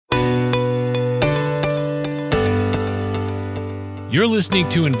You're listening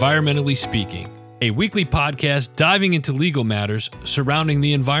to Environmentally Speaking, a weekly podcast diving into legal matters surrounding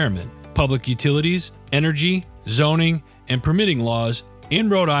the environment, public utilities, energy, zoning, and permitting laws in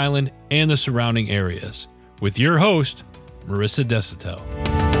Rhode Island and the surrounding areas. With your host, Marissa Desitel.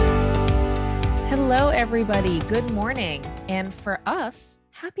 Hello, everybody. Good morning. And for us,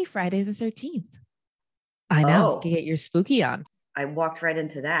 happy Friday the 13th. I know, to get your spooky on. I walked right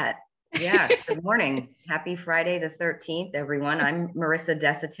into that. Yeah, good morning. Happy Friday the 13th, everyone. I'm Marissa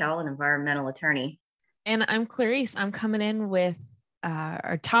Desitel, an environmental attorney. And I'm Clarice. I'm coming in with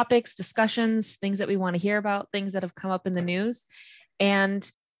our topics, discussions, things that we want to hear about, things that have come up in the news. And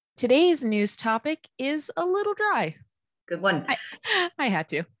today's news topic is a little dry. Good one. I had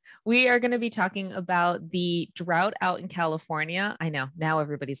to. We are going to be talking about the drought out in California. I know now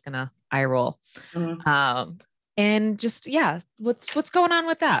everybody's going to eye roll. Mm-hmm. And just, what's going on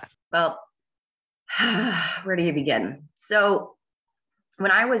with that? Well, where do you begin? So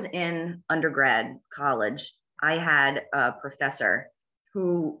when I was in undergrad college, I had a professor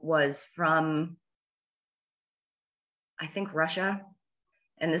who was from, I think, Russia.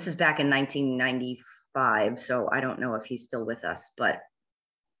 And this is back in 1995. So I don't know if he's still with us, but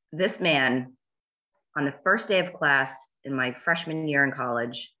this man, on the first day of class in my freshman year in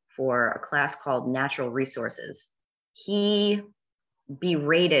college for a class called Natural Resources, he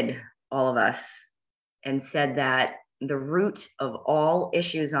berated all of us and said that the root of all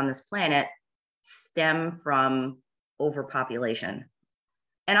issues on this planet stem from overpopulation.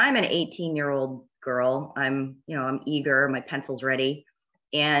 And I'm an 18-year-old girl. I'm eager, my pencil's ready.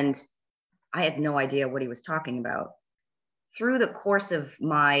 And I had no idea what he was talking about. Through the course of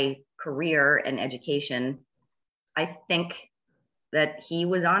my career and education, I think that he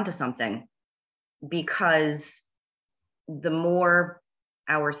was onto something, because the more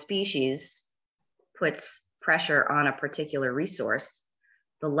our species puts pressure on a particular resource,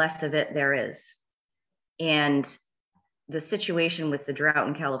 the less of it there is. And the situation with the drought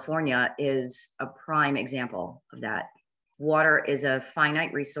in California is a prime example of that. Water is a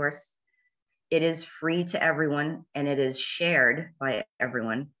finite resource. It is free to everyone and it is shared by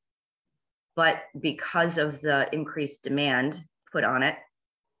everyone. But because of the increased demand put on it,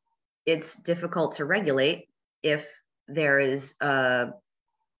 it's difficult to regulate if there is a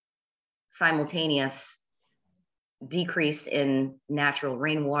simultaneous decrease in natural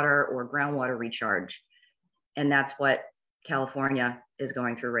rainwater or groundwater recharge. And that's what California is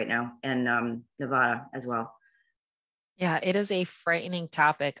going through right now, and Nevada as well. Yeah, it is a frightening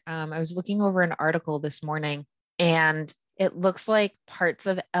topic. I was looking over an article this morning, and it looks like parts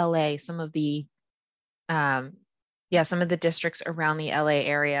of LA, some of the districts around the LA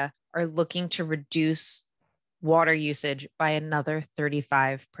area are looking to reduce water usage by another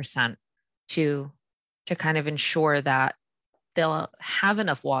 35% to kind of ensure that they'll have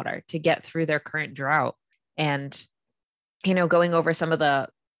enough water to get through their current drought. And, going over some of the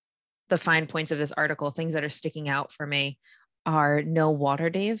fine points of this article, things that are sticking out for me are no water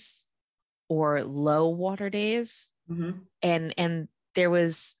days or low water days. Mm-hmm. And there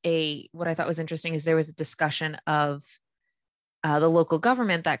was what I thought was interesting is there was a discussion of the local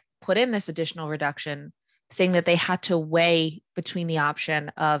government that put in this additional reduction, saying that they had to weigh between the option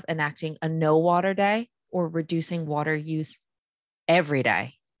of enacting a no water day or reducing water use every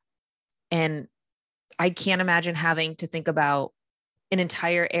day. And I can't imagine having to think about an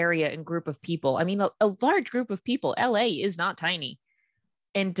entire area and group of people. I mean, a large group of people. LA is not tiny.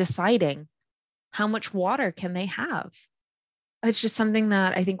 And deciding how much water can they have. It's just something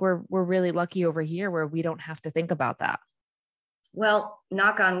that I think we're really lucky over here where we don't have to think about that. Well,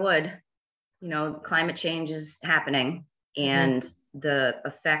 knock on wood, climate change is happening, and the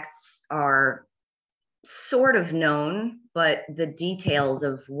effects are sort of known, but the details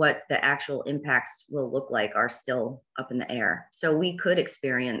of what the actual impacts will look like are still up in the air. So we could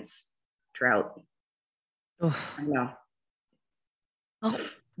experience drought. I know.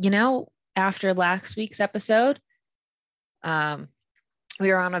 After last week's episode, we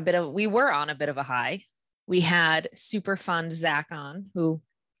were on a bit of a high. We had super fun Zach on, who,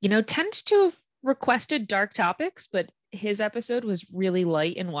 tends to have requested dark topics, but his episode was really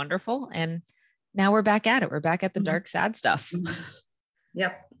light and wonderful. And now we're back at it. We're back at the dark, sad stuff.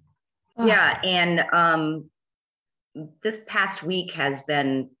 Yep. Yeah. And this past week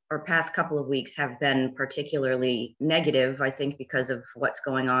past couple of weeks have been particularly negative, I think, because of what's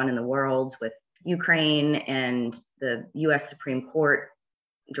going on in the world with Ukraine and the U.S. Supreme Court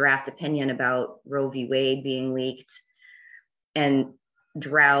draft opinion about Roe v. Wade being leaked, and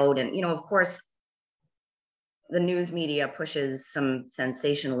drought. And, of course, the news media pushes some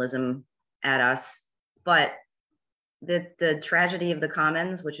sensationalism at us, but the tragedy of the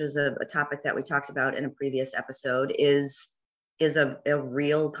commons, which was a topic that we talked about in a previous episode, is a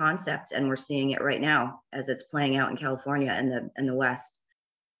real concept, and we're seeing it right now as it's playing out in California and the West.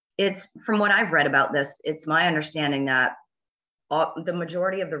 It's, from what I've read about this, it's my understanding that the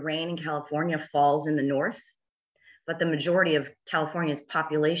majority of the rain in California falls in the north, but the majority of California's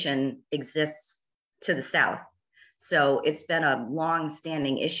population exists to the south. So it's been a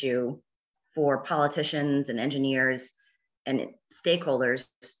long-standing issue for politicians and engineers and stakeholders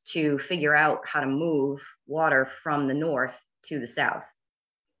to figure out how to move water from the north to the south.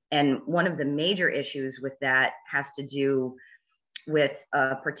 And one of the major issues with that has to do with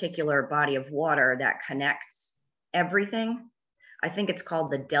a particular body of water that connects everything. I think it's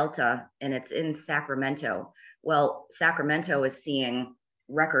called the Delta, and it's in Sacramento. Well, Sacramento is seeing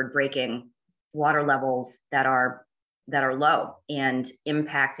record-breaking water levels that are low and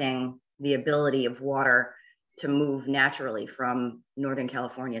impacting the ability of water to move naturally from Northern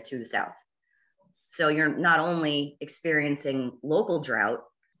California to the south. So you're not only experiencing local drought,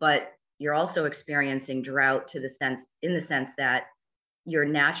 but you're also experiencing drought in the sense that your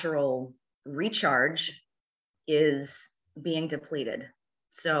natural recharge is being depleted.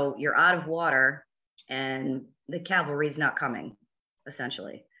 So you're out of water and the cavalry's not coming,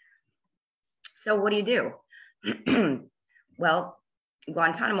 essentially. So what do you do? Well,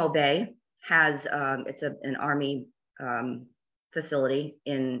 Guantanamo Bay has, it's an Army facility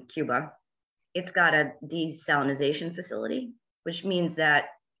in Cuba. It's got a desalinization facility, which means that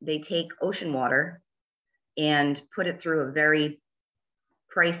they take ocean water and put it through a very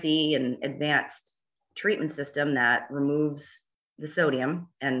pricey and advanced treatment system that removes the sodium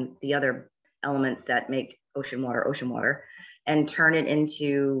and the other elements that make ocean water, and turn it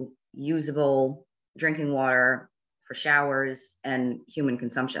into usable drinking water for showers and human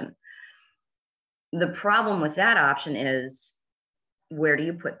consumption. The problem with that option is, where do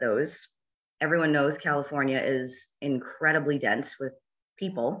you put those? Everyone knows California is incredibly dense with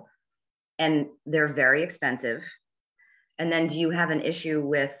people, and they're very expensive. And then do you have an issue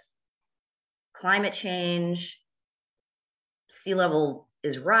with climate change? Sea level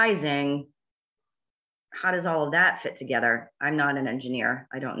is rising. How does all of that fit together? I'm not an engineer.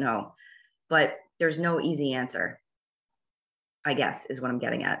 I don't know. But there's no easy answer, I guess, is what I'm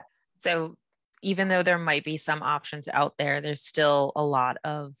getting at. So even though there might be some options out there, there's still a lot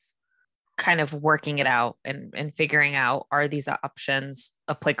of kind of working it out and figuring out, are these options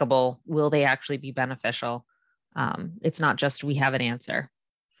applicable? Will they actually be beneficial? It's not just we have an answer.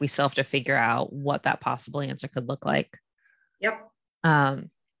 We still have to figure out what that possible answer could look like. Yep.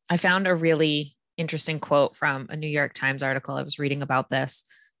 I found a really interesting quote from a New York Times article. I was reading about this.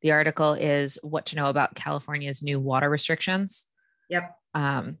 The article is What to Know About California's New Water Restrictions. Yep.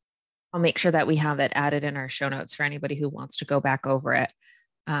 I'll make sure that we have it added in our show notes for anybody who wants to go back over it.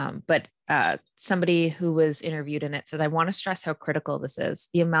 But somebody who was interviewed in it says, I want to stress how critical this is.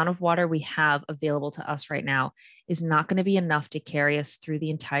 The amount of water we have available to us right now is not going to be enough to carry us through the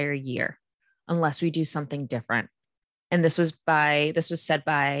entire year unless we do something different. And this was said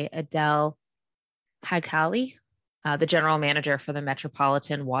by Adele Hagkali, the general manager for the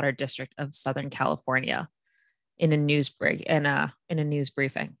Metropolitan Water District of Southern California, in a news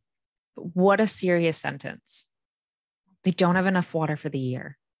briefing. What a serious sentence. They don't have enough water for the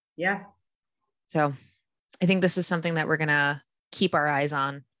year. Yeah. So I think this is something that we're going to keep our eyes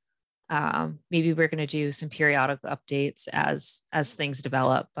on. Maybe we're going to do some periodic updates as things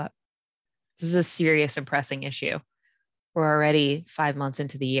develop, but this is a serious and pressing issue. We're already 5 months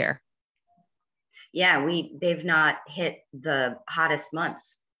into the year. Yeah, they've not hit the hottest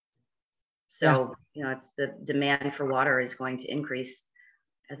months. So, it's the demand for water is going to increase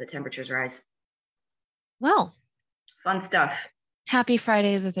as the temperatures rise. Well, fun stuff. Happy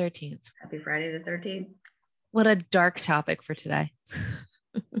Friday the 13th. Happy Friday the 13th. What a dark topic for today.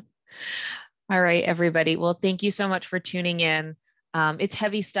 All right, everybody. Well, thank you so much for tuning in. It's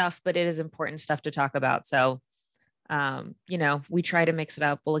heavy stuff, but it is important stuff to talk about. So, we try to mix it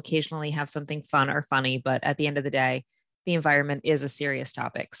up. We'll occasionally have something fun or funny, but at the end of the day, the environment is a serious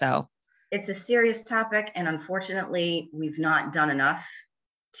topic. So it's a serious topic. And unfortunately, we've not done enough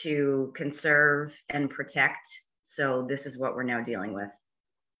to conserve and protect. So this is what we're now dealing with.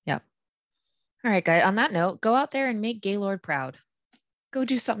 Yep. All right, guys. On that note, go out there and make Gaylord proud. Go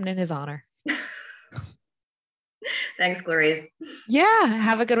do something in his honor. Thanks, Clarice. Yeah.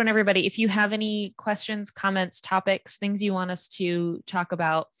 Have a good one, everybody. If you have any questions, comments, topics, things you want us to talk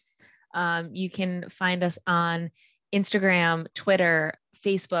about, you can find us on Instagram, Twitter,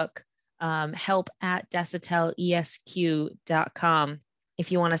 Facebook, help@decitelesq.com.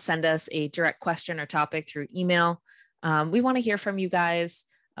 If you want to send us a direct question or topic through email, We want to hear from you guys.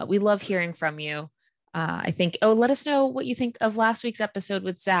 We love hearing from you. I think, let us know what you think of last week's episode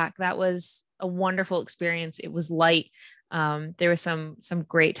with Zach. That was a wonderful experience. It was light. There were some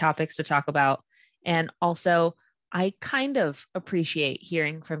great topics to talk about. And also, I kind of appreciate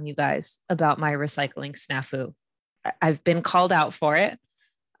hearing from you guys about my recycling snafu. I've been called out for it.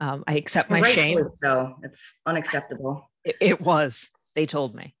 I accept my shame. So it's unacceptable. It was. They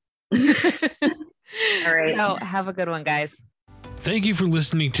told me. All right. So have a good one, guys. Thank you for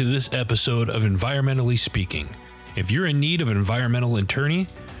listening to this episode of Environmentally Speaking. If you're in need of an environmental attorney,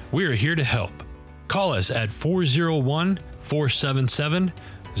 we are here to help. Call us at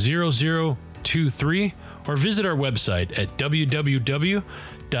 401-477-0023 or visit our website at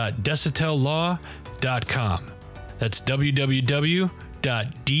www.desautellaw.com. That's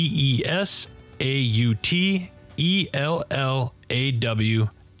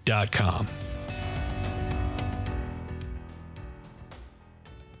www.desautellaw.com.